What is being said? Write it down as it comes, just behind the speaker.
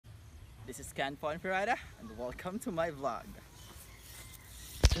This is Ken Ponferrada and welcome to my vlog.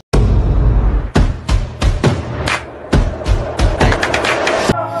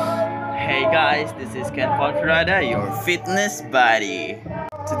 Hey guys, this is Ken Ponferrada, your fitness buddy.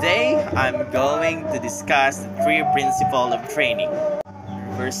 Today, I'm going to discuss the three principles of training: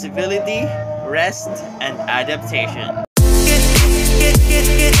 reversibility, rest, and adaptation.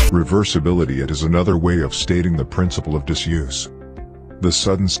 Reversibility is another way of stating the principle of disuse. The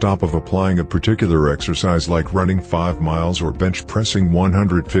sudden stop of applying a particular exercise like running 5 miles or bench pressing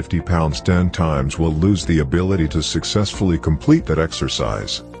 150 pounds 10 times will lose the ability to successfully complete that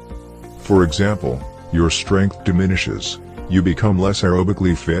exercise. For example, your strength diminishes, you become less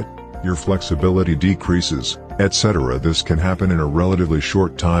aerobically fit, your flexibility decreases, etc. This can happen in a relatively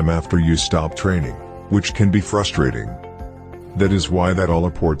short time after you stop training, which can be frustrating. That is why all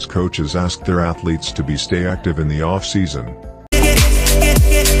sports coaches ask their athletes to stay active in the off-season.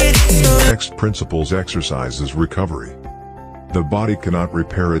 Next principles exercise is recovery. The body cannot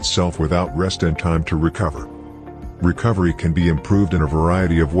repair itself without rest and time to recover. Recovery can be improved in a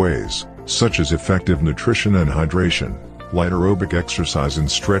variety of ways, such as effective nutrition and hydration, light aerobic exercise and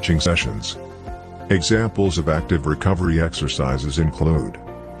stretching sessions. Examples of active recovery exercises include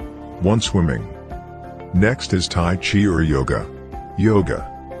 1. Swimming. Next is Tai Chi or yoga. Yoga.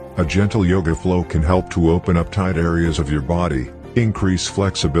 A gentle yoga flow can help to open up tight areas of your body, increase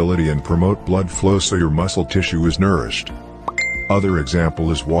flexibility and promote blood flow so your muscle tissue is nourished. Other example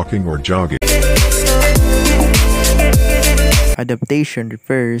is walking or jogging. Adaptation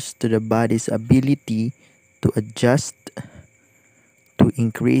refers to the body's ability to adjust to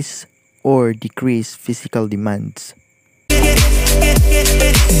increase or decrease physical demands.